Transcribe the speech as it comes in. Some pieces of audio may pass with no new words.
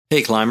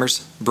Hey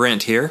climbers,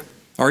 Brent here.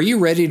 Are you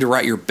ready to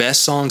write your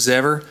best songs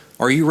ever?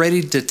 Are you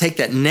ready to take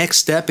that next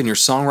step in your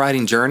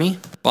songwriting journey?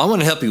 Well, I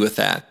want to help you with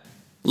that.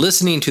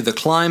 Listening to the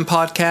Climb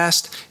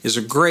podcast is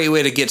a great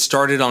way to get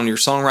started on your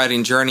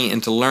songwriting journey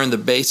and to learn the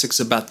basics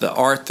about the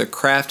art, the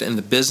craft, and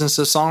the business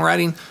of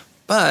songwriting.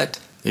 But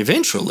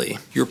eventually,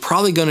 you're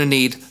probably going to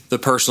need the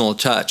personal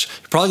touch.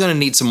 You're probably going to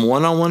need some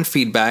one-on-one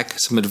feedback,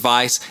 some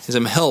advice, and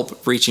some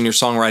help reaching your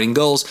songwriting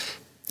goals.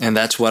 And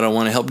that's what I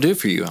want to help do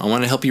for you. I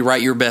want to help you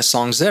write your best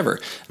songs ever.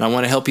 And I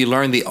want to help you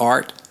learn the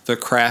art, the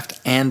craft,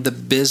 and the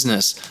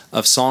business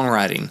of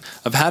songwriting,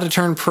 of how to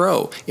turn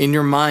pro in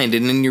your mind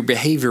and in your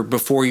behavior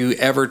before you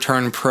ever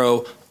turn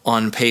pro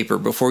on paper,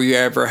 before you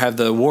ever have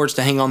the awards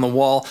to hang on the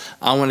wall.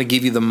 I want to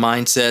give you the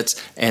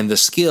mindsets and the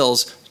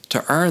skills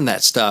to earn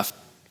that stuff.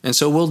 And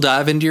so we'll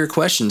dive into your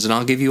questions and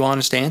I'll give you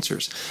honest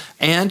answers.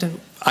 And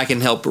I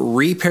can help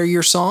repair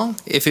your song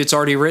if it's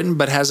already written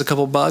but has a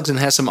couple bugs and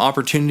has some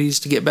opportunities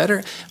to get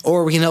better.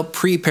 Or we can help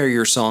prepare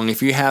your song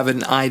if you have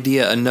an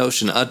idea, a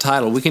notion, a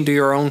title. We can do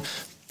your own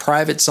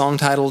private song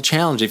title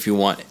challenge if you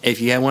want.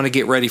 If you want to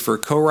get ready for a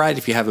co-write,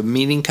 if you have a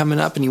meeting coming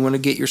up and you want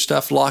to get your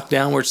stuff locked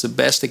down where it's the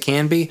best it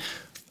can be,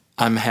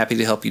 I'm happy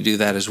to help you do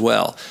that as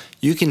well.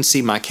 You can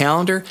see my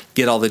calendar,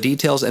 get all the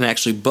details, and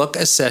actually book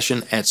a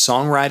session at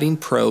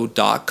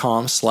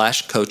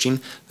songwritingpro.com/coaching.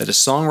 That is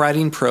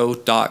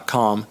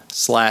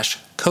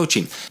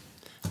songwritingpro.com/coaching.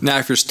 Now,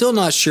 if you're still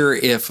not sure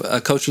if a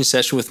coaching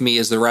session with me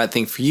is the right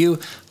thing for you,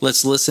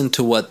 let's listen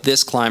to what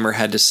this climber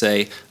had to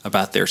say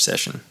about their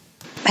session.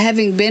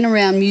 Having been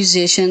around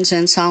musicians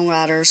and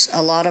songwriters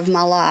a lot of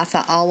my life,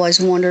 I always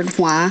wondered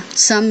why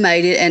some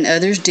made it and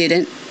others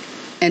didn't,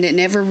 and it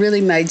never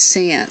really made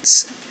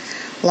sense.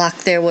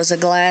 Like there was a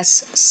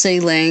glass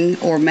ceiling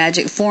or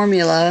magic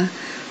formula,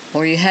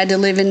 or you had to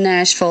live in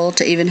Nashville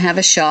to even have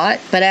a shot.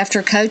 But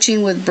after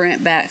coaching with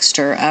Brent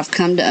Baxter, I've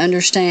come to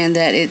understand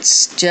that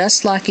it's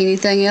just like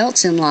anything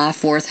else in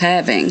life worth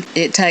having.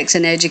 It takes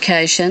an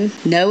education,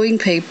 knowing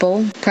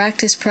people,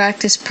 practice,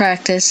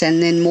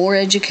 and then more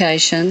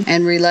education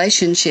and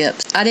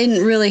relationships. I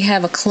didn't really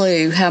have a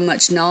clue how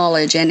much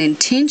knowledge and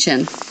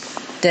intention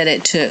that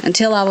it took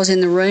until I was in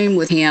the room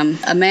with him,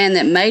 a man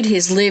that made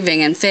his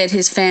living and fed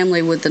his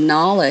family with the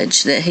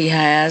knowledge that he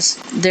has.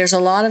 There's a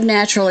lot of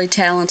naturally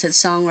talented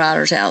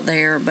songwriters out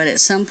there, but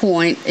at some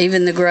point,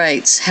 even the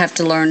greats have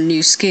to learn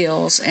new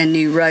skills and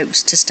new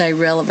ropes to stay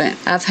relevant.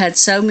 I've had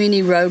so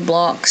many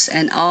roadblocks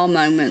and awe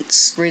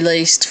moments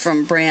released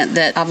from Brent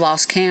that I've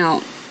lost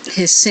count.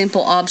 His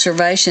simple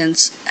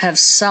observations have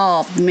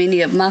solved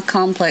many of my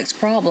complex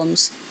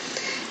problems,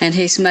 and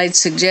he's made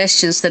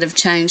suggestions that have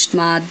changed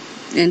my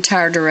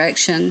entire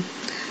direction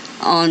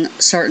on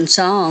certain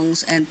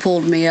songs and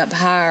pulled me up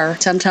higher.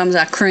 Sometimes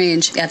I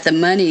cringe at the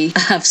money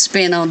I've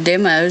spent on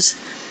demos.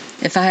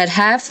 If I had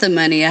half the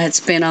money I had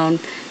spent on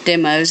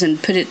demos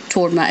and put it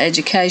toward my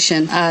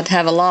education, I'd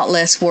have a lot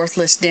less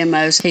worthless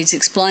demos. He's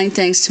explained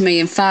things to me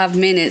in 5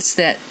 minutes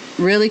that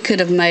really could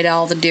have made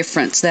all the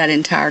difference that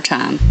entire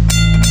time. Song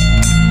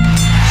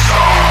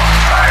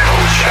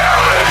Title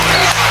Challenge.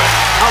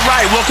 All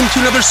right, welcome to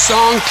another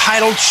Song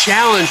Title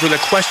Challenge, where the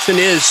question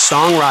is,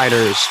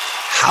 songwriters,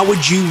 how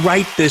would you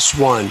write this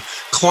one?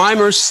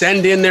 Climbers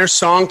send in their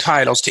song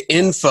titles to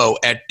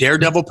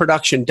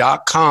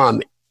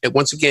info@daredevilproduction.com.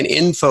 Once again,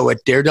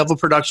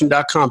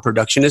 info@daredevilproduction.com.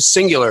 Production is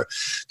singular.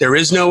 There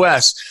is no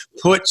S.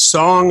 Put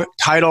Song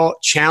Title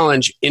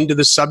Challenge into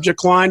the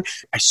subject line.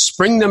 I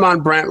spring them on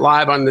Brent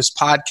live on this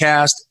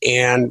podcast,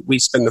 and we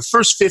spend the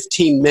first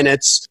 15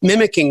 minutes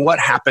mimicking what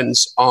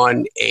happens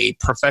on a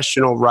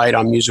professional write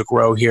on Music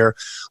Row here,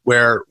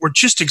 where we're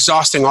just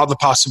exhausting all the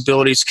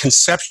possibilities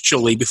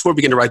conceptually before we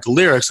begin to write the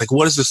lyrics. Like,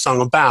 what is this song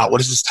about? What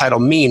does this title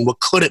mean? What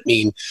could it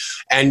mean?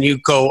 And you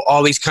go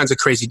all these kinds of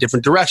crazy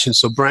different directions.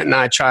 So Brent and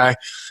I try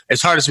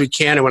as hard as we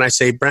can. And when I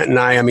say Brent and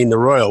I mean the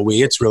royal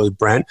we. It's really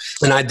Brent.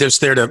 And I just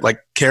there to like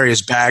carry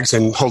his bags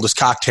and hold his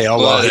cocktail.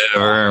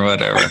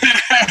 Whatever.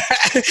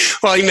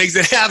 Well, he makes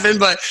it happen,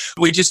 but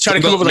we just try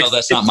to come up with No,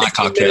 that's not my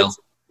cocktail.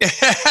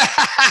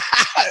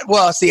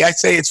 Well, see, I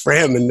say it's for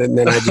him, and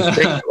then I just drink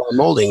it while I'm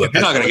molding it.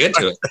 You're not going to get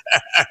to it.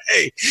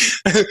 Hey.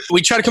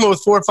 We try to come up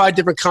with 4 or 5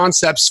 different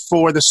concepts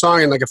for the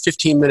song in like a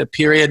 15-minute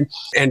period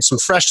and some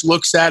fresh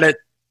looks at it.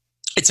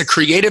 It's a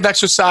creative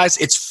exercise.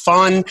 It's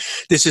fun.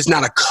 This is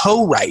not a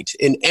co-write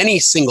in any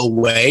single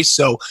way.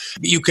 So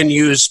you can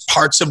use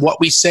parts of what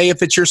we say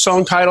if it's your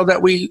song title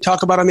that we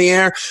talk about on the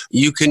air.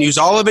 You can use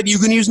all of it. You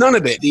can use none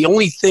of it. The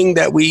only thing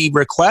that we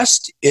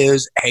request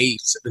is, hey,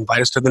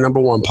 invite us to the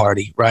number one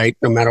party, right?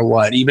 No matter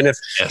what. Even if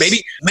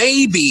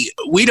maybe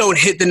we don't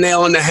hit the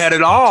nail on the head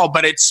at all,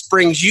 but it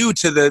springs you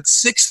to the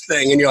 6th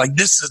thing. And you're like,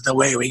 this is the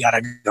way we got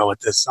to go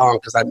with this song,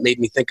 because that made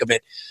me think of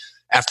it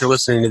after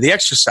listening to the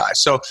exercise.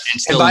 So,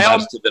 and still invite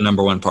us to the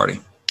number one party.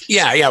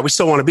 Yeah, we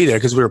still want to be there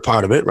because we were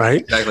part of it,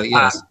 right? Exactly,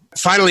 yes.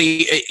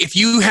 Finally, if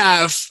you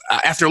have,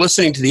 after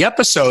listening to the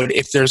episode,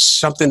 if there's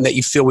something that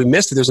you feel we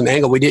missed, if there's an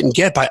angle we didn't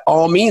get, by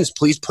all means,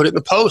 please put it in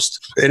the post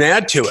and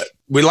add to it.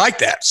 We like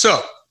that.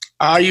 So,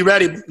 are you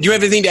ready? Do you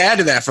have anything to add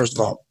to that, first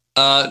of all?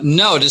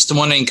 No, just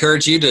want to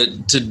encourage you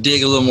to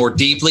dig a little more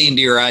deeply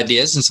into your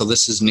ideas. And so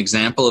this is an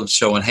example of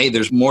showing, hey,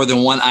 there's more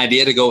than one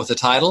idea to go with the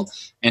title.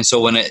 And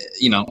so when it,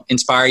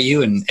 inspire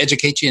you and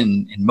educate you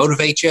and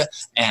motivate you,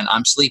 and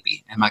I'm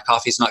sleepy and my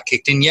coffee's not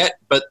kicked in yet.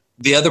 But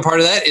the other part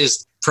of that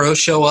is pros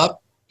show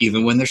up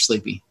even when they're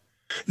sleepy.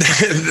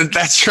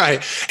 That's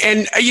right.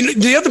 And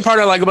the other part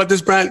I like about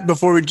this, Brent,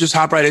 before we just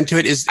hop right into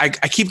it, is I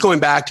keep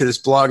going back to this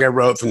blog I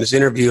wrote from this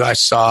interview I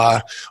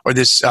saw, or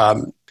this,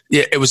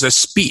 it was a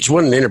speech, it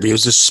wasn't an interview, it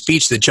was a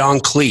speech that John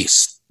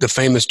Cleese, the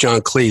famous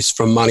John Cleese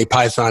from Monty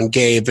Python,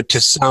 gave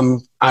to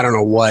some, I don't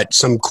know what,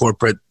 some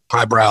corporate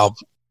highbrow.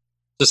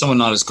 So someone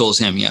not as cool as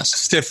him, yes.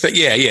 Stiff,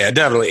 yeah,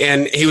 definitely.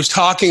 And he was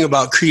talking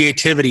about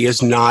creativity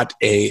is not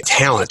a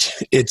talent.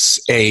 It's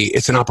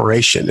an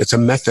operation. It's a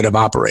method of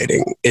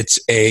operating. It's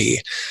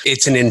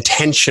an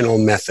intentional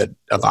method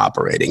of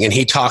operating. And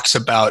he talks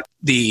about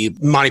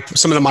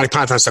some of the Monty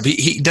Python stuff.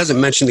 He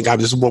doesn't mention the guy,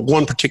 but there's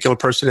one particular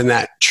person in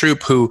that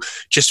troupe who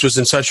just was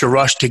in such a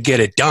rush to get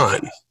it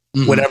done.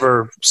 Mm-hmm.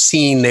 Whatever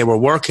scene they were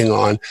working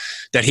on,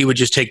 that he would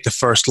just take the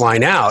first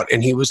line out.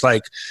 And he was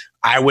like,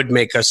 I would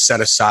make us set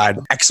aside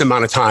X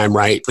amount of time,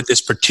 right, with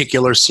this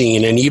particular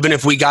scene. And even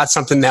if we got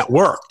something that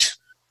worked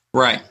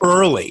right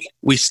early,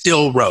 we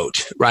still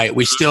wrote, right?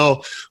 We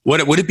still,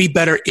 would it be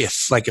better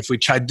if we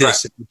tried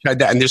this, if we tried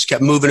that, and just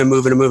kept moving and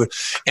moving and moving.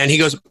 And he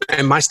goes,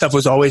 and my stuff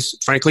was always,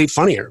 frankly,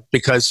 funnier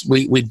because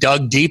we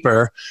dug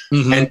deeper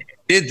and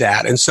did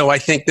that. And so I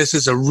think this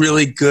is a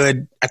really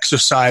good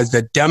exercise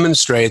that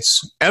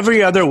demonstrates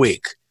every other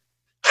week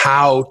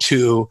how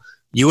to,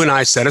 you and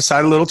I set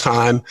aside a little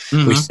time,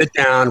 we sit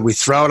down, we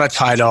throw out a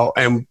title,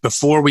 and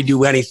before we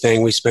do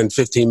anything, we spend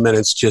 15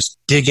 minutes just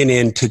digging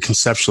into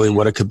conceptually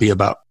what it could be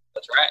about.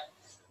 That's right.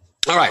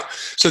 All right.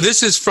 So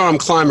this is from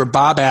climber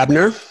Bob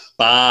Abner.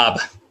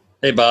 Bob.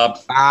 Hey, Bob.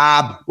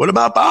 Bob. What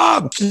about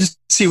Bob? Just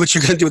see what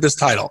you're going to do with this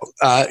title.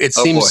 It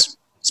seems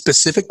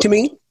specific to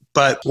me,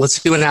 but let's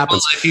see what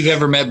happens. Well, if you've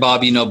ever met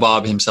Bob, you know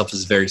Bob himself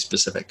is very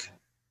specific.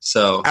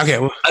 So okay,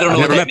 well, I don't know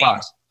what that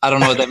means. I don't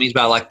know what that means,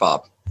 but I like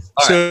Bob.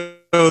 All right.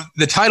 So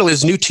the title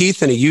is New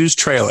Teeth and a Used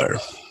Trailer.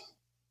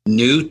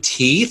 New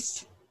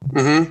Teeth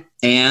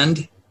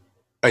and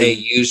a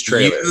used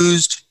trailer.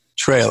 Used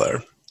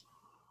trailer.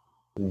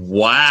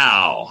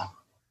 Wow.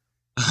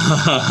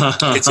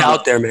 It's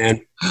out there,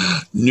 man.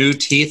 New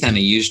Teeth and a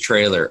used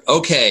trailer.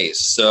 Okay,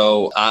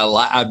 so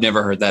I've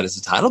never heard that as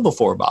a title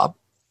before, Bob.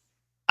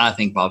 I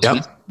think Bob's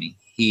messing with me.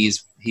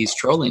 He's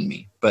trolling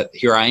me, but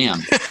here I am.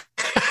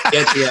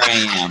 Yes, here I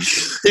am.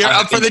 You're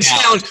up for the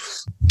challenge.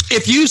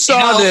 If you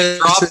saw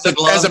this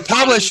as a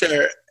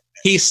publisher,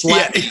 he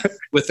slapped me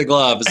with the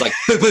glove. It's like,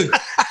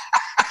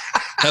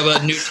 how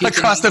about New Teeth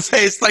across the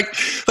face, like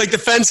the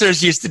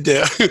fencers used to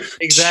do.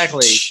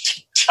 Exactly.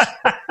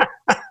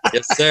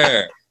 Yes,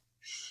 sir.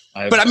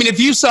 But I mean, if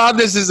you saw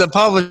this as a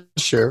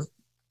publisher,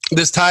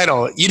 this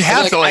title, you'd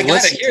have to I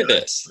gotta hear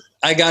this.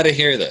 I got to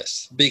hear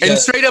this. Because and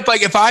straight up,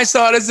 if I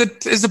saw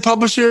it as a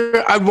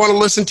publisher, I'd want to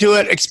listen to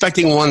it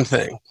expecting one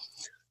thing.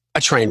 A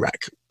train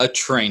wreck. A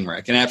train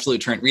wreck. An absolute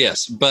train.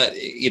 Yes. But,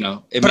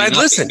 but I'd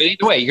listen. But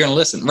either way, you're going to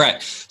listen.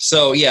 Right.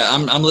 So, yeah,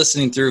 I'm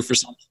listening through for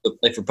some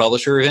Play for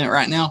Publisher event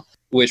right now,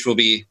 which will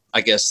be,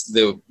 I guess,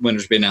 the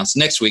winners will be announced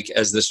next week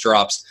as this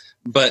drops.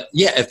 But,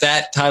 yeah, if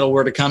that title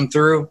were to come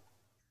through,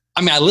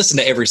 I mean, I listen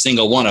to every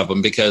single one of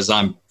them because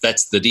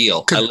that's the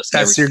deal.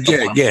 That's your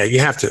gig. Yeah, you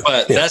have to.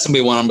 But that's going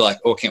to be one I'm like,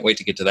 I can't wait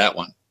to get to that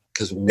one.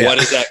 Because what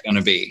is that going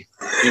to be?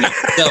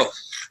 So,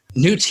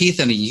 New Teeth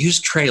and a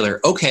used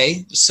trailer.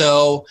 Okay,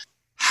 so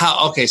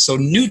so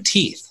New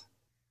Teeth.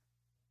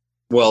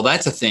 Well,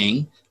 that's a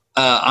thing.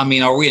 I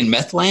mean, are we in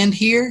meth land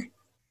here?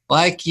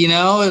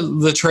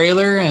 The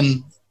trailer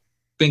and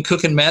been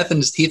cooking meth and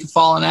his teeth have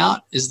fallen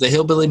out is the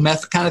hillbilly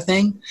meth kind of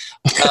thing.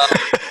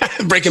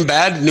 Breaking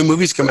Bad, new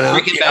movies coming out.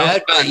 Breaking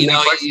Bad, but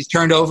he's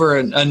turned over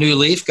a new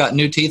leaf, got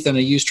new teeth and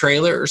a used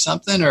trailer or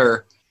something,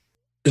 or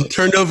and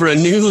turned over a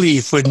new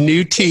leaf with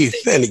new teeth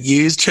and a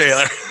used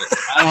trailer.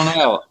 I don't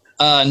know.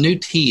 New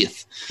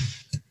teeth.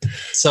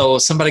 So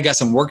somebody got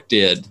some work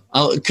did.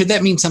 Could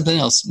that mean something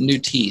else? New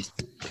teeth.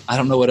 I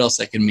don't know what else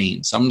that can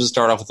mean. So I'm going to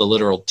start off with the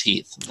literal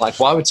teeth. Like,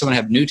 why would someone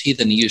have new teeth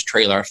and a used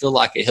trailer? I feel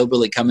like a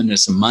hillbilly coming into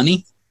some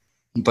money.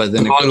 But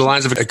then along the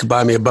lines of it could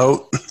buy me a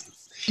boat.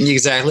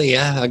 Exactly.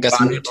 Yeah. I got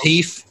some new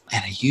teeth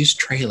and a used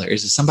trailer.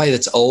 Is it somebody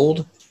that's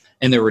old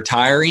and they're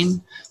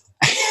retiring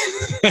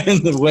and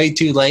they're way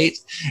too late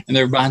and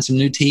they're buying some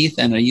new teeth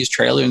and a used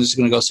trailer and just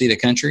going to go see the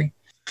country?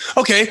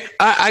 Okay,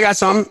 I got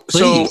some. Please.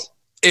 So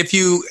if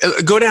you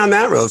go down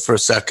that road for a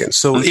second.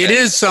 So It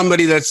is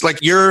somebody that's like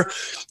you're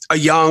a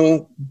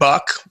young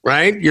buck,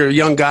 right? You're a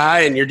young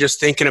guy and you're just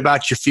thinking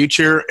about your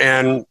future.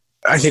 And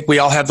I think we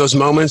all have those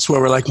moments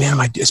where we're like, man,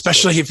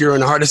 especially if you're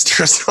an artist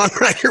or a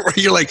songwriter, where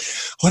you're like,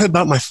 what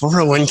about my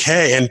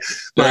 401k? And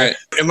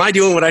am I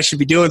doing what I should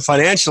be doing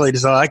financially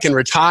so I can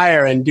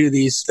retire and do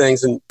these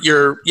things? And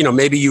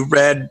maybe you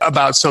read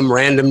about some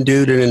random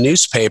dude in a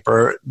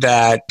newspaper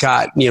that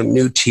got,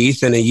 new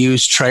teeth and a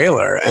used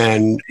trailer.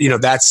 And,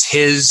 that's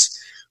his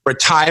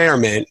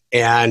retirement,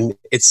 and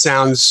it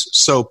sounds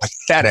so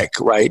pathetic,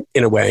 right,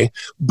 in a way.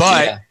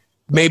 But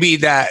maybe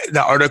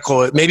the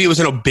article, maybe it was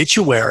an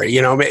obituary,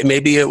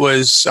 maybe it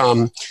was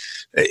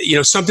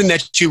something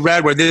that you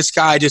read where this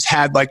guy just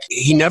had, like,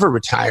 he never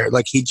retired,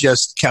 like he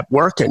just kept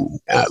working,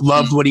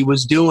 loved what he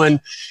was doing,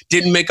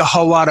 didn't make a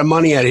whole lot of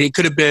money at it. It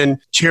could have been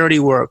charity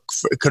work,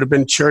 it could have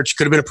been church,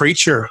 could have been a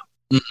preacher.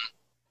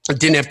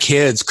 Didn't have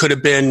kids, could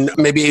have been,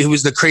 maybe he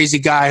was the crazy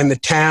guy in the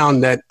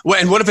town and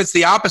what if it's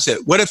the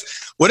opposite? What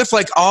if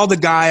like all the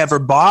guy ever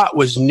bought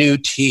was new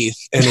teeth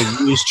and a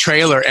used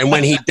trailer, and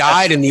when he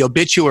died in the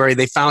obituary,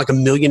 they found like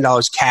 $1 million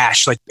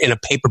cash, like in a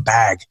paper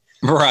bag.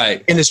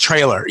 Right. In his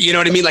trailer. You know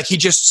what I mean? Like he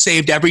just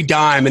saved every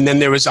dime, and then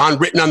there was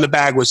written on the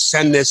bag was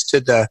send this to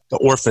the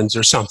orphans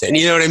or something.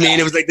 You know what I mean?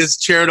 It was like this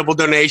charitable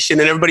donation,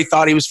 and everybody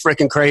thought he was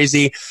freaking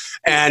crazy.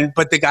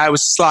 But the guy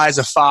was sly as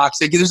a fox.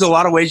 Like, there's a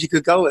lot of ways you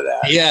could go with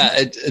that.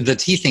 Yeah. The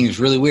teeth thing is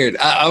really weird.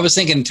 I was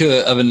thinking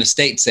too of an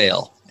estate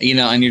sale,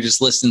 and you're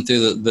just listening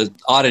through the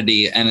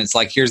oddity, and it's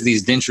like, here's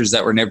these dentures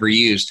that were never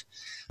used,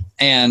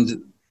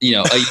 and,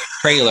 a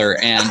trailer.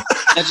 And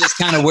that's just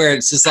kind of where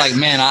it's just like,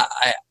 man,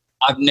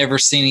 I've never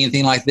seen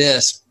anything like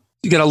this.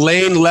 You got a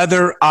Lane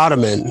leather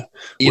ottoman.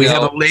 We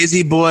have a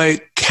Lazy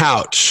Boy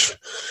couch.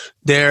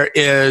 There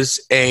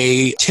is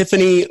a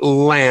Tiffany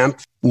lamp,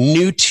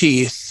 new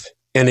teeth,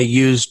 and a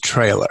used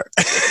trailer.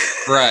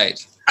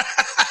 Right.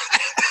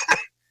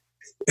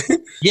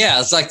 Yeah,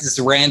 it's like this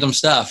random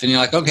stuff. And you're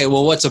like, okay,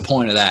 well, what's the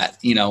point of that?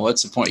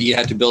 What's the point? You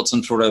have to build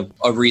some sort of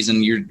a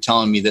reason you're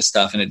telling me this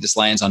stuff, and it just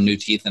lands on new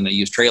teeth and a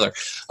used trailer.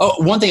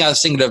 Oh, one thing I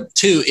was thinking of,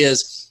 too,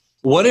 is,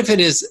 what if it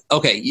is,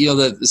 okay,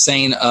 the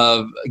saying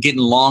of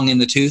getting long in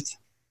the tooth?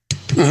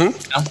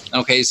 Mm-hmm.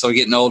 Okay, so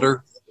getting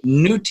older.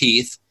 New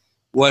teeth,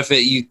 what if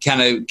you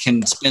kind of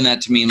can spin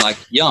that to mean like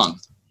young,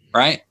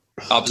 right?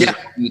 Opposite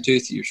in the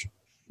tooth,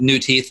 new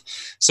teeth.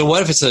 So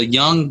what if it's a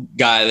young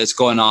guy that's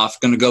going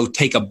to go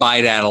take a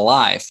bite out of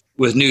life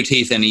with new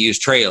teeth and a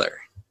used trailer?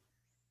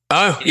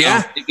 Oh,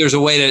 yeah. There's a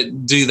way to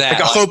do that.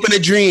 Like a hope and a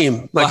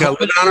dream, like a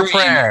living on a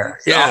prayer.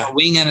 Yeah. A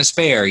wing and a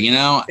spare,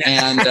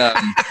 and...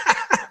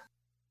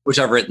 which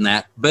I've written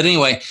that. But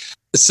anyway,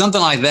 something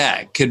like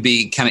that could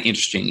be kind of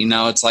interesting.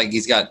 It's like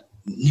he's got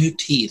new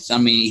teeth. I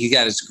mean, he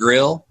got his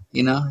grill,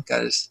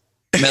 got his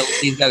metal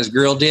teeth, got his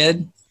grill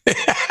did.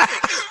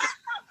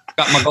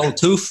 Got my gold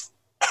tooth.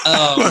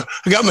 I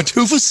got my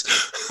toothus.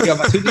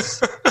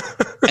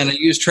 And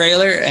a used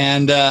trailer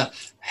and a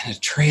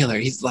trailer.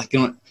 He's like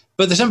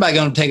but there's somebody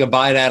going to take a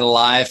bite out of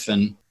life,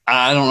 and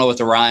I don't know what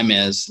the rhyme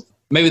is.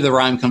 Maybe the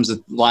rhyme comes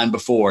the line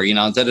before,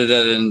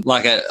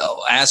 like a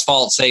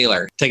asphalt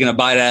sailor taking a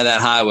bite out of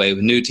that highway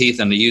with new teeth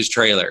and a used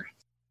trailer.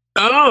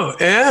 Oh,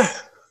 yeah.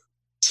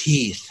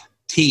 Teeth.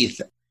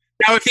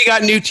 Now, if you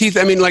got new teeth,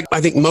 I mean, like, I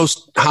think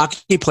most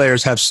hockey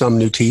players have some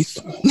new teeth.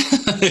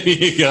 There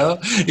you go.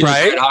 You're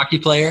right? A hockey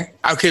player.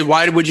 Okay,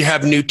 why would you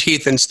have new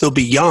teeth and still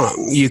be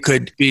young? It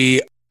could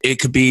be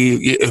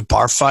a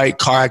bar fight,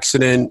 car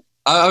accident.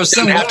 I was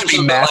saying, have to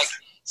be meth. Like,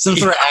 some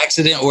sort of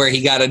accident where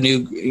he got a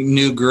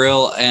new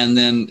grill, and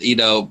then,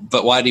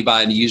 but why did he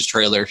buy a used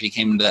trailer if he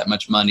came into that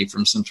much money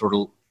from some sort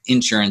of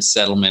insurance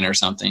settlement or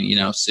something,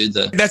 sued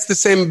the... That's the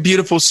same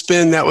beautiful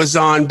spin that was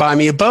on Buy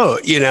Me a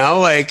Boat,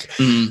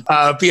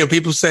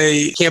 people say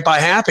you can't buy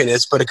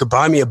happiness, but it could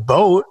buy me a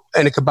boat,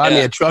 and it could buy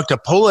me a truck to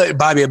pull it,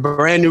 buy me a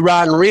brand new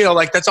rod and reel.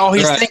 Like, that's all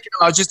he's thinking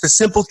about, just the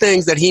simple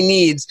things that he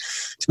needs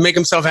to make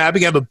himself happy.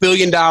 He have $1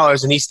 billion,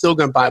 and he's still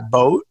going to buy a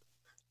boat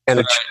and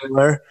a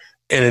trailer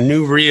and a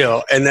new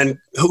reel. And then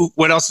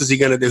what else is he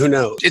going to do? Who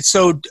knows? It's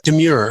so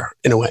demure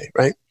in a way,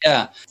 right?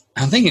 Yeah.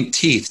 I'm thinking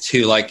teeth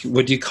too. Like,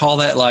 would you call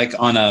that like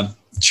on a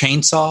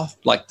chainsaw,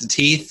 like the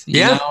teeth? He's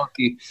going out,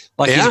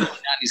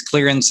 he's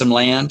clearing some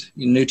land,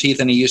 new teeth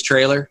and a used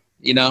trailer,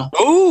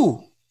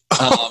 Ooh.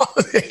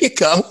 There you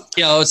go.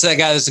 It's that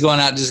guy that's going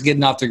out, just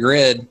getting off the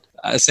grid,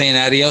 saying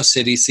adios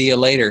city, see you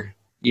later,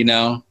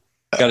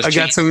 I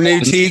got some new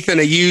teeth and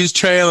a used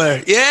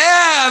trailer.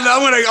 Yeah,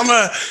 I'm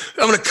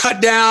gonna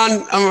cut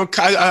down.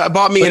 I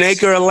bought me an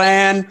acre of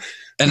land.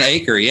 An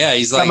acre, yeah.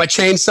 He's like, got my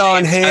chainsaw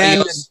in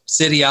hand.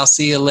 City, I'll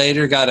see you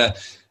later. Got a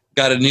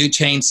new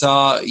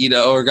chainsaw,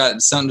 or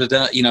got something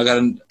to do. Got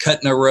a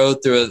cutting a road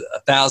through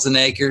 1,000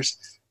 acres.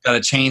 Got a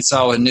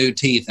chainsaw with new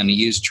teeth and a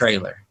used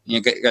trailer.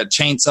 Got a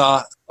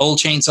chainsaw, old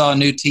chainsaw,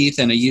 new teeth,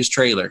 and a used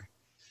trailer.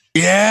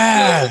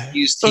 Yeah.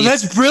 Used teeth,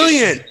 that's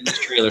brilliant.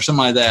 Used trailer,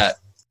 something like that.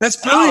 That's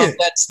brilliant.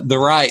 That's the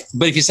right.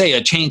 But if you say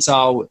a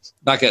chainsaw,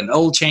 like an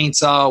old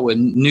chainsaw with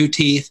new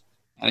teeth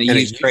and a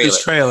used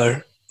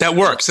trailer, that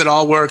works. It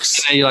all works.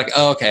 And you're like,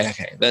 oh,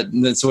 okay.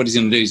 That's what he's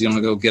going to do. He's going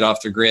to go get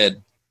off the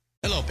grid.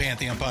 Hello,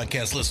 Pantheon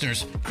Podcast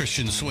listeners.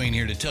 Christian Swain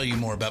here to tell you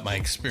more about my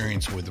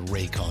experience with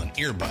Raycon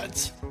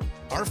earbuds.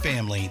 Our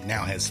family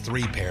now has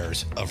 3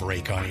 pairs of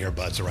Raycon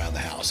earbuds around the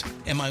house,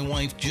 and my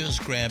wife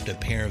just grabbed a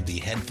pair of the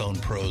Headphone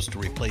Pros to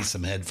replace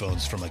some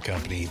headphones from a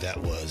company that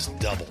was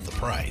double the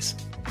price.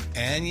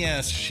 And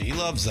yes, she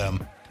loves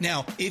them.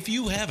 Now, if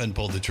you haven't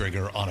pulled the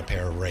trigger on a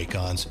pair of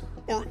Raycons,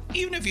 or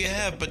even if you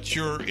have, but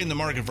you're in the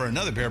market for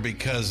another pair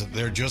because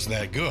they're just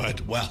that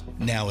good, well,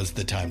 now is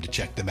the time to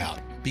check them out,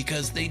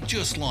 because they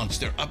just launched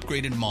their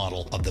upgraded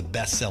model of the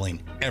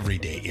best-selling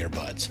everyday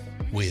earbuds.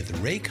 With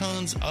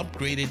Raycon's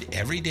upgraded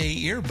everyday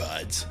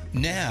earbuds,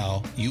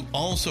 now you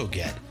also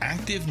get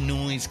active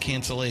noise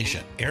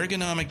cancellation,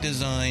 ergonomic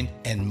design,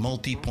 and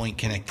multi-point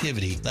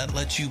connectivity that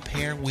lets you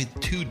pair with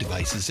 2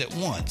 devices at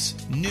once.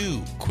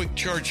 New quick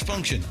charge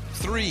function,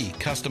 3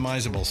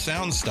 customizable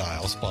sound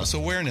styles, plus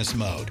awareness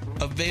mode.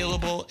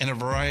 Available in a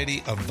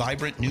variety of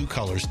vibrant new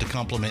colors to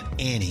complement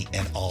any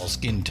and all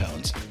skin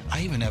tones.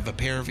 I even have a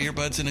pair of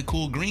earbuds in a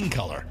cool green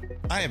color.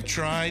 I have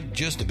tried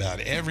just about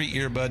every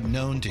earbud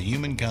known to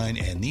humankind,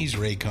 and these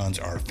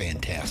Raycons are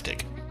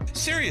fantastic.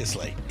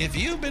 Seriously, if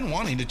you've been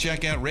wanting to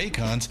check out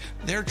Raycons,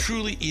 there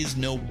truly is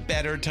no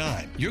better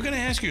time. You're going to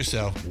ask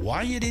yourself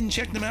why you didn't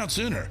check them out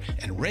sooner,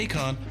 and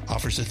Raycon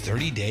offers a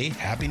 30-day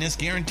happiness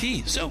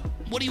guarantee. So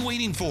what are you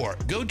waiting for?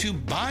 Go to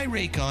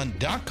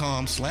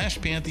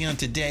buyraycon.com/Pantheon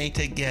today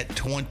to get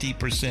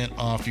 20%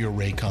 off your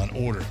Raycon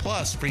order,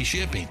 plus free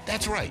shipping.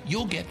 That's right,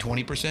 you'll get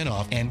 20%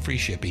 off and free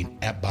shipping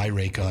at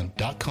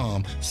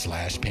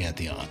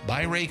buyraycon.com/Pantheon.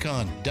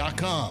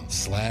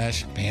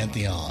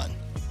 buyraycon.com/Pantheon.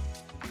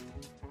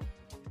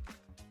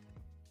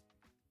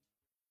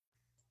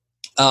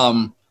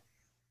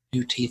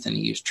 New teeth in a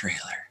used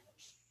trailer.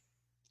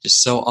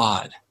 Just so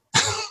odd.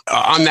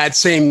 On that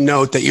same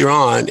note that you're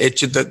on,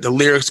 the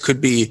lyrics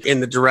could be in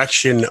the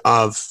direction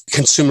of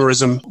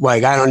consumerism.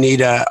 Like, I don't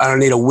need a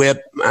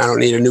whip. I don't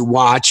need a new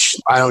watch.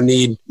 I don't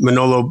need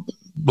Manolo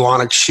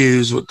Blahnik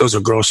shoes. Those are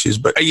girl shoes,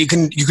 but you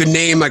can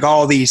name like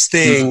all these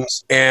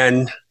things.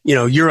 And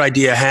your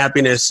idea of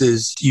happiness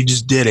is you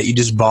just did it. You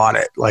just bought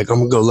it. Like, I'm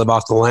gonna go live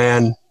off the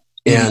land,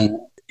 and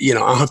I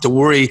don't have to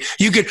worry.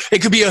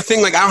 It could be a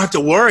thing like, I don't have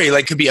to worry.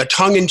 Like, it could be a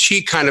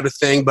tongue-in-cheek kind of a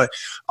thing, but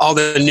all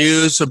the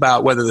news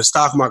about whether the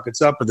stock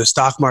market's up or the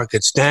stock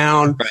market's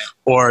down, right,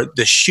 or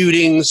the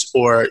shootings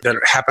or that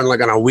happen like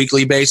on a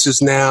weekly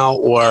basis now,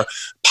 or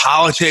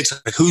politics,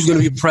 like who's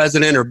going to be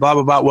president or blah,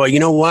 blah, blah. Well, you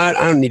know what?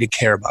 I don't need to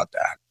care about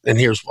that. And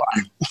here's why.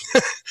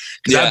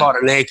 Because I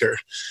bought an acre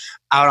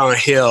out on a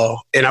hill,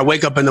 and I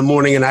wake up in the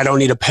morning and I don't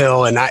need a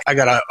pill, and I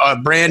got a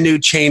brand new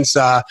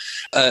chainsaw.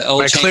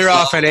 I clear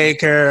off an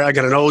acre. I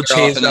got an old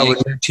chainsaw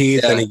with new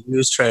teeth and a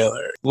used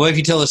trailer. Well, if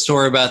you tell a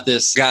story about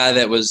this guy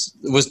that was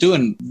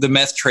doing the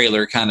meth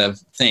trailer kind of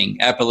thing,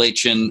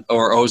 Appalachian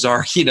or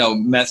Ozark,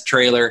 meth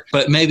trailer,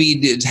 but maybe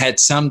he had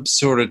some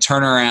sort of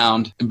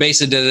turnaround,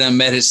 basically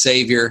met his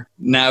savior.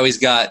 Now he's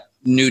got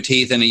new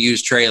teeth and a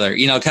used trailer,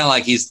 kind of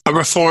like he's a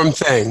reform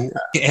thing.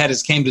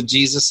 Came to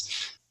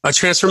Jesus. A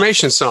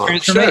transformation song.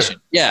 Transformation.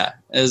 Sure. Yeah.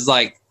 It's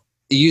like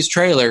a used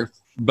trailer,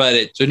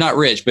 but so not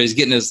rich, but he's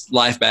getting his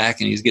life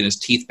back and he's getting his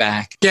teeth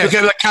back. Yeah,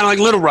 kind of like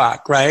Little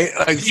Rock, right?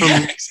 Like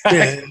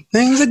exactly.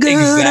 Things are good.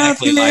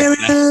 Exactly like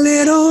that.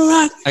 Little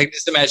Rock. I can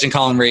just imagine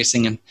Colin Ray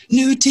singing,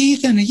 new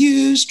teeth and a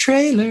used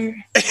trailer.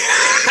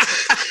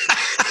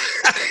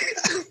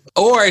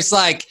 Or it's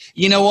like,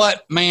 you know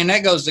what, man,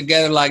 that goes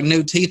together like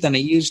new teeth and a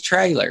used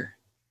trailer.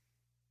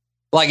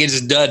 Like it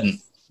just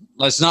doesn't.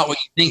 It's not what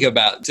you think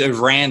about. It's as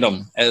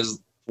random as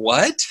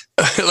what?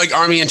 Like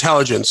Army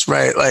intelligence,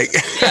 right? Like,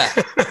 yeah,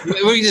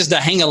 we can just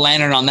hang a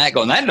lantern on that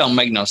going, that don't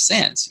make no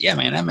sense. Yeah,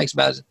 man,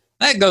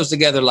 that goes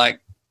together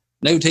like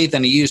new teeth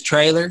and a used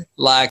trailer,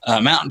 like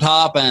a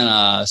mountaintop and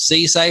a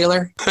sea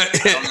sailor. I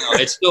don't know.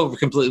 It's still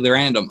completely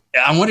random.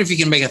 I wonder if you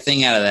can make a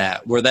thing out of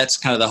that, where that's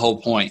kind of the whole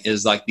point,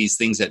 is like these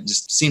things that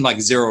just seem like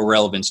zero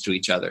relevance to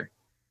each other.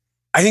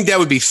 I think that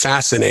would be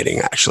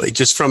fascinating, actually,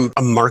 just from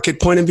a market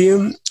point of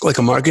view, like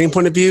a marketing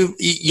point of view.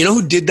 You know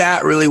who did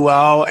that really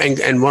well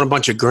and won a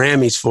bunch of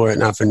Grammys for it,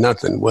 not for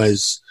nothing,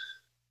 was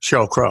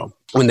Sheryl Crow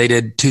when they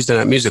did Tuesday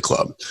Night Music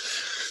Club.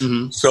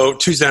 Mm-hmm. So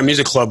Tuesday Night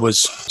Music Club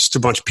was just a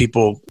bunch of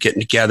people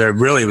getting together.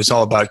 Really, it was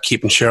all about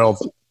keeping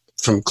Sheryl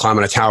from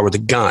climbing a tower with a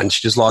gun.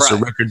 She just lost her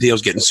record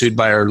deals, getting sued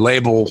by her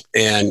label,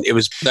 and it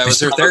was that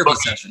was her therapy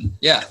session.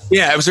 Yeah,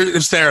 it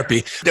was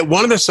therapy.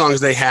 One of the songs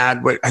they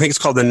had, I think it's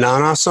called the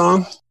Nana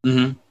song.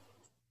 Mm-hmm.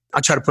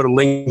 I'll try to put a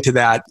link to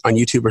that on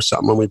YouTube or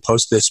something when we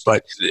post this.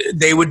 But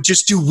they would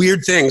just do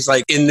weird things,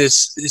 like in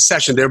this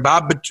session. They're Bill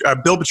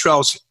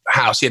Bottrell's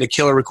house. He had a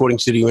killer recording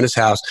studio in his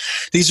house.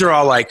 These are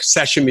all like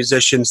session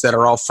musicians that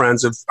are all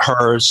friends of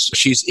hers.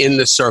 She's in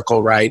the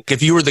circle, right?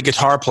 If you were the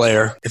guitar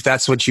player, if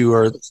that's what you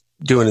were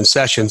doing in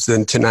sessions,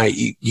 then tonight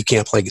you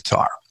can't play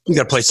guitar. You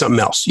got to play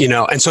something else,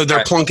 And so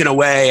they're plunking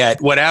away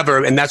at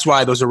whatever. And that's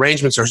why those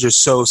arrangements are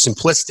just so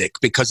simplistic,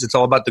 because it's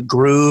all about the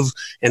groove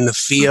and the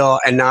feel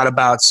and not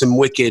about some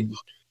wicked,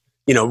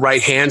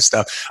 right hand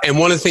stuff. And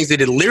one of the things they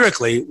did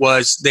lyrically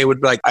was they would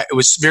it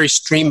was very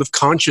stream of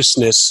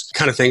consciousness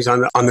kind of things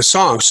on the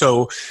song.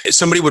 So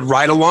somebody would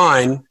write a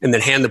line and then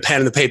hand the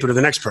pen and the paper to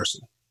the next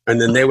person. And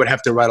then they would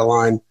have to write a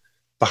line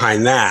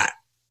behind that.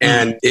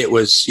 And it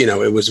was,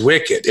 it was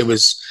wicked. It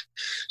was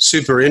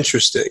super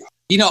interesting.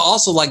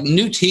 Also, like,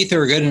 new teeth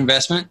are a good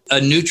investment.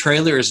 A new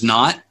trailer is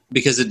not.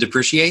 Because it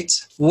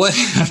depreciates? What?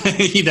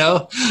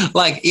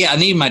 I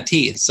need my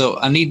teeth. So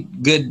I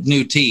need good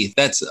new teeth.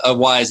 That's a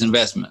wise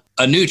investment.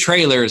 A new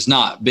trailer is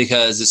not,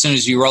 because as soon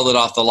as you roll it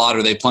off the lot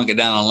or they plunk it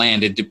down on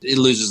land, it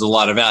loses a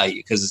lot of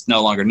value because it's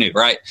no longer new,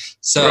 right?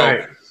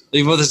 So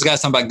this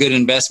guy's talking about good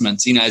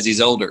investments, as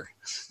he's older.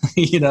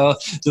 Bit of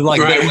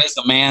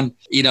wisdom, man.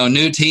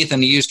 New teeth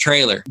and a used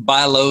trailer.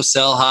 Buy low,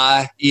 sell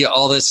high,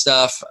 all this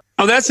stuff.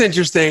 Oh, that's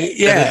interesting.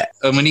 Yeah.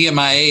 And when you get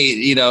my age,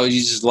 you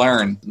just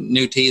learn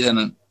new teeth and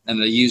a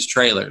used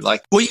trailer.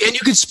 And you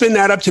could spin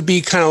that up to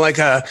be kind of like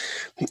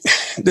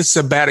this is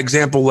a bad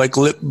example,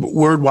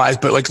 word wise,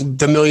 but like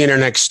The Millionaire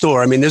Next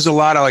Door. I mean, there's a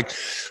lot of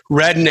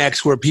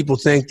rednecks where people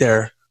think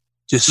they're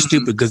just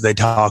stupid because they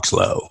talk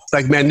slow. It's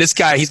like, man, this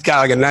guy, he's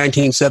got like a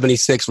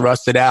 1976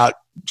 rusted out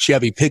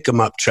Chevy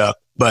pick-em-up truck,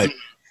 but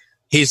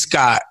he's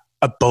got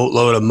a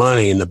boatload of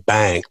money in the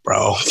bank,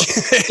 bro.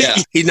 Yeah.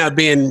 He's not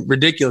being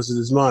ridiculous with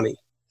his money.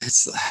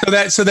 So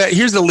that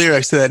here's the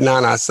lyrics to that Na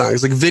Na song.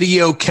 It's like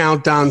video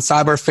countdown,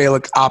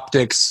 cyberphilic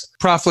optics,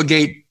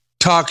 profligate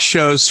talk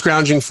shows,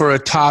 scrounging for a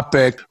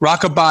topic,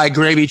 rockabye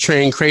gravy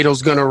train,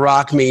 cradle's gonna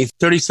rock me,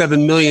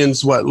 37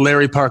 million's what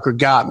Larry Parker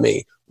got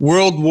me.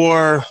 World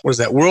War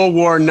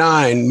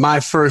IX, my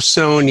first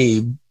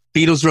Sony.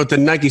 Beatles wrote the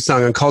Nike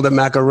song and called it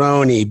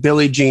macaroni.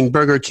 Billie Jean,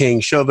 Burger King,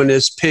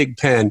 chauvinist pig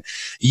pen.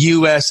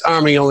 U.S.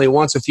 Army only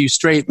wants a few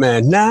straight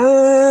men.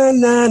 Na,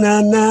 na,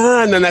 na,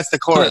 na. And then that's the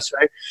chorus,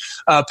 right?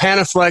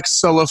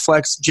 Panaflex,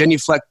 Soloflex,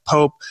 Genuflect,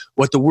 Pope.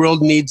 What the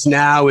world needs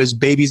now is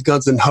babies,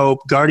 guns, and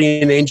hope.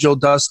 Guardian angel,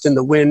 dust in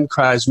the wind,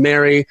 cries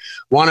Mary.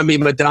 Wanna be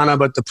Madonna,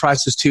 but the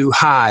price is too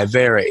high,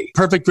 very.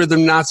 Perfect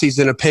rhythm Nazis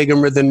in a pagan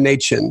rhythm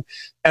nation.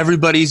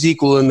 Everybody's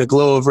equal in the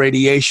glow of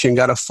radiation.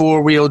 Got a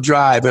 4-wheel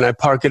drive and I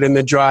park it in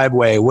the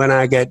driveway. When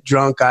I get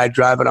drunk, I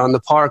drive it on the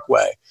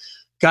parkway.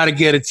 Got to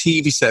get a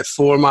TV set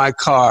for my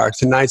car.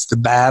 Tonight's the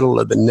battle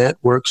of the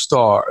network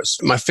stars.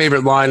 My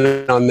favorite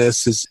line on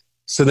this is,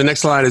 so the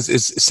next line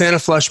is Santa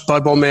Flush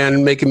Budbowl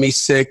Man making me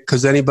sick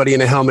because anybody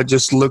in a helmet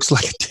just looks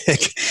like a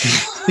dick.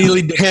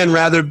 Steely Dan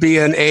rather be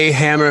a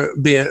hammer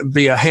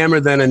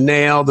than a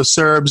nail. The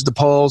Serbs, the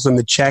Poles, and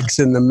the Czechs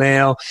in the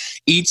mail.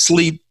 Eat,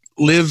 sleep,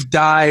 live,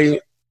 die.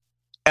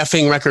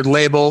 Effing record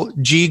label,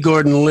 G.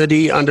 Gordon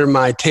Liddy under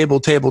my table.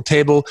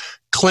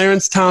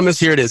 Clarence Thomas,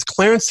 here it is.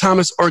 Clarence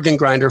Thomas organ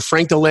grinder,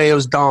 Frank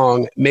DeLeo's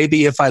dong.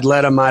 Maybe if I'd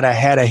let him, I'd have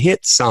had a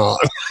hit song.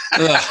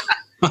 Frank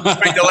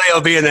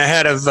DeLeo being the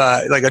head of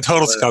a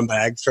total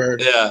scumbag for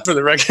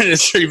the record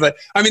industry. But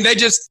I mean, they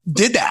just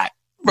did that,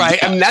 right?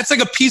 Yeah. I mean, that's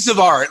like a piece of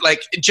art,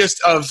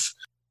 just of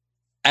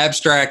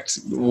abstract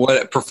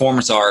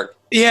performance art.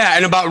 Yeah,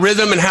 and about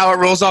rhythm and how it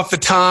rolls off the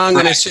tongue,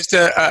 and it's just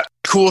a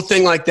cool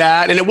thing like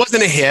that. And it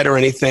wasn't a hit or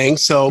anything,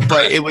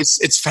 but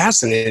it's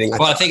fascinating.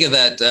 I think of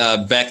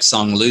that Beck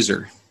song,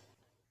 Loser.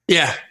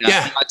 Yeah,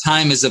 yeah. My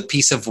time is a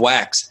piece of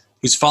wax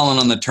who's fallen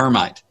on the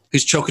termite,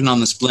 who's choking on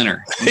the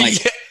splinter. I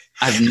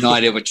have no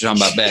idea what you're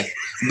talking about, Beck.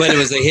 But it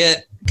was a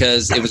hit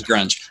because it was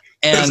grunge.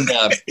 And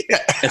at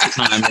the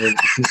time,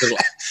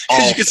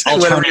 it was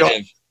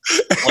alternative.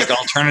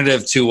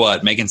 Alternative to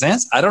what? Making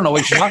sense? I don't know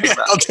what you're talking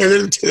about.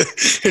 Alternative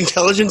to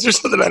intelligence or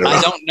something?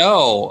 I don't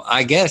know.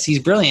 I guess he's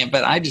brilliant,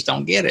 but I just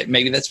don't get it.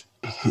 Maybe that's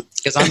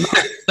because I'm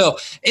not. So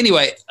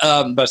anyway,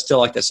 but I still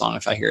like that song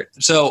if I hear it.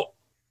 So,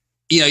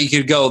 you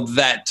could go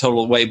that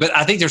total way. But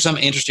I think there's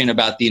something interesting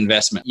about the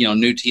investment,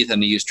 new teeth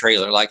and a used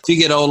trailer. Like if you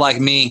get old like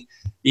me,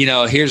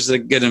 here's a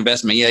good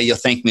investment. Yeah, you'll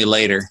thank me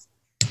later.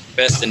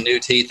 Invest in new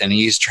teeth and a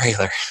used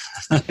trailer.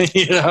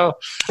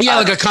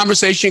 Like a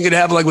conversation you could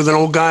have with an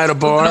old guy at a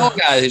bar. An old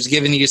guy who's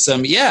giving you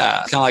some,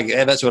 kind of like,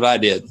 hey, that's what I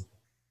did.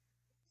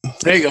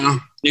 There you go.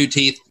 New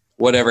teeth,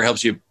 whatever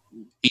helps you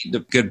eat a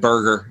good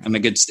burger and a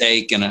good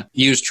steak and a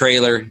used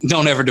trailer.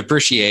 Don't ever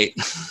depreciate.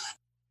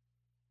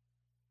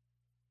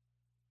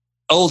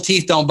 Old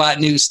teeth don't buy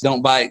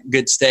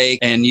good steak,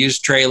 and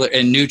used trailer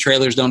and new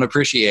trailers don't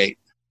appreciate.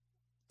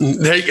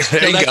 There you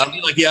go.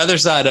 Like the other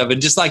side of it,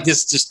 just like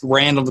this, just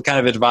random kind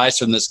of advice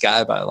from this guy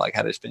about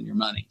how to spend your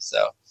money.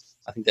 So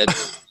I think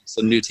that's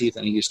some new teeth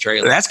and a used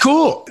trailer. That's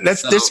cool. There's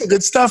some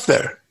good stuff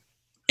there.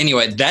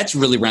 Anyway, that's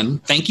really random.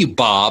 Thank you,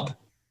 Bob.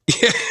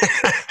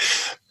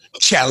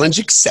 Challenge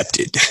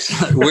accepted.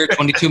 We're at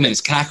 22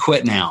 minutes. Can I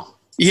quit now?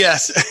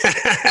 Yes.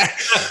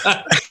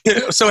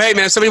 So, hey,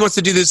 man, if somebody wants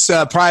to do this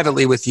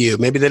privately with you,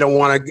 maybe they don't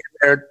want to get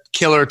their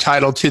killer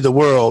title to the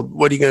world.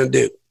 What are you going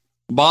to do?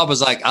 Bob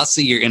was like, I'll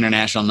see your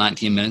international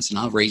 19 minutes and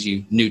I'll raise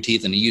you new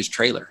teeth and a used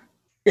trailer.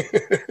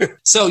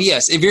 So,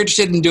 yes, if you're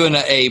interested in doing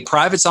a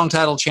private song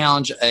title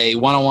challenge, a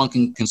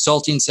one-on-one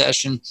consulting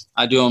session,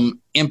 I do them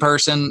in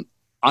person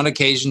on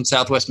occasion,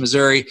 Southwest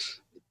Missouri,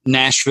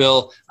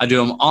 Nashville. I do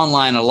them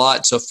online a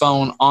lot. So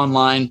phone,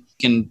 online, you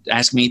can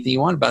ask me anything you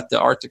want about the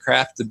art, the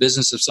craft, the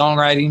business of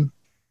songwriting.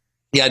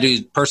 Yeah, I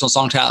do personal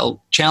song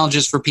title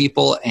challenges for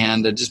people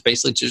and just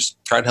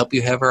try to help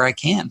you however I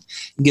can. You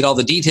can get all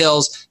the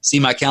details, see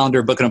my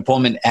calendar, book an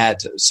appointment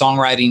at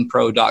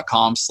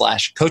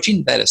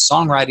songwritingpro.com/coaching. That is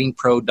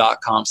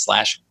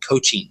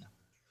songwritingpro.com/coaching.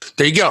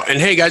 There you go. And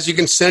hey, guys, you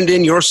can send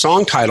in your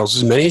song titles,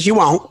 as many as you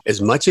want,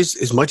 as much as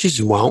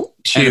you want.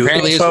 And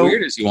apparently as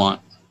weird as you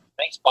want.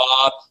 Thanks,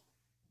 Bob.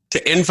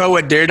 To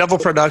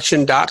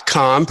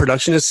info@daredevilproduction.com.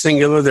 Production is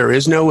singular. There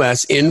is no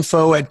S.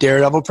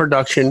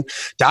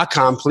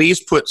 info@daredevilproduction.com.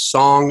 Please put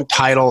song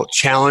title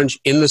challenge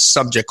in the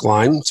subject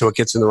line so it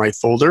gets in the right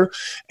folder,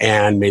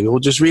 and maybe we'll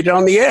just read it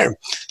on the air.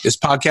 This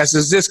podcast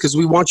is this because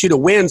we want you to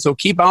win, so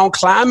keep on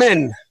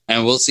climbing.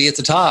 And we'll see you at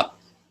the top.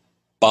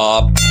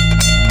 Bob. Song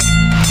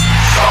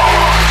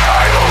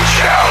title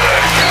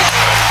challenge.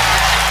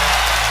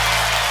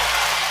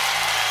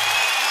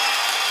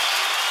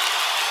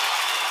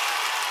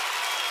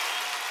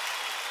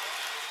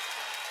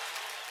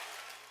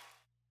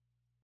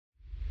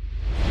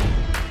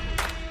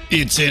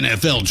 It's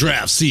NFL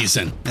draft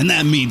season, and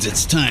that means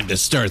it's time to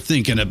start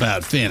thinking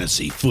about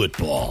fantasy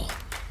football.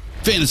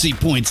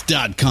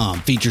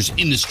 FantasyPoints.com features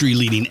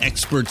industry-leading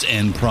experts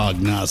and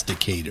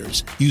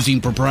prognosticators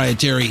using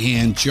proprietary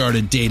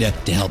hand-charted data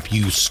to help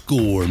you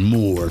score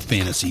more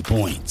fantasy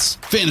points.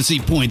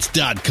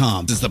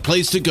 FantasyPoints.com is the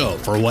place to go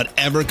for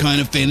whatever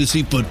kind of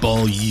fantasy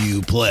football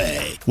you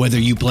play. Whether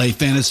you play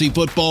fantasy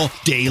football,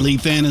 daily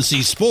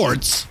fantasy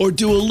sports, or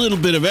do a little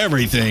bit of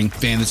everything,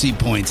 Fantasy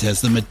Points has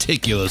the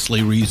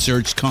meticulously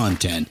researched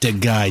content to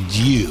guide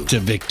you to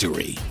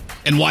victory.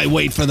 And why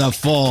wait for the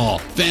fall?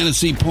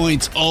 Fantasy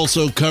Points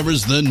also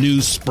covers the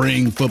new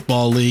spring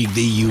football league,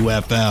 the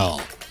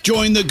UFL.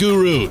 Join the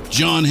guru,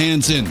 John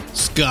Hansen,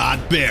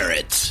 Scott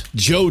Barrett,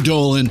 Joe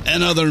Dolan,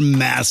 and other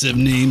massive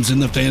names in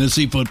the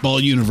fantasy football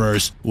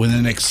universe with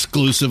an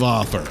exclusive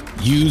offer.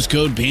 Use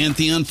code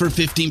Pantheon for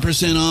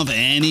 15% off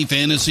any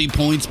Fantasy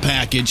Points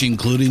package,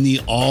 including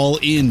the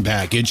all-in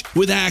package,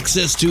 with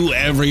access to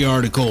every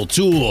article,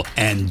 tool,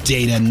 and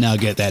data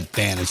nugget that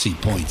Fantasy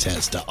Points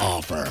has to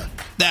offer.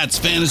 That's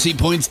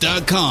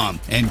FantasyPoints.com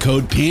and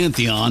code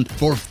Pantheon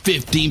for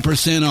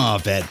 15%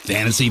 off at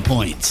Fantasy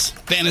Points.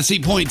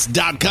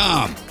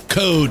 FantasyPoints.com,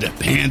 code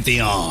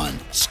Pantheon.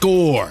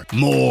 Score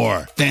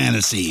more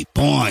fantasy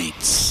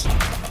points.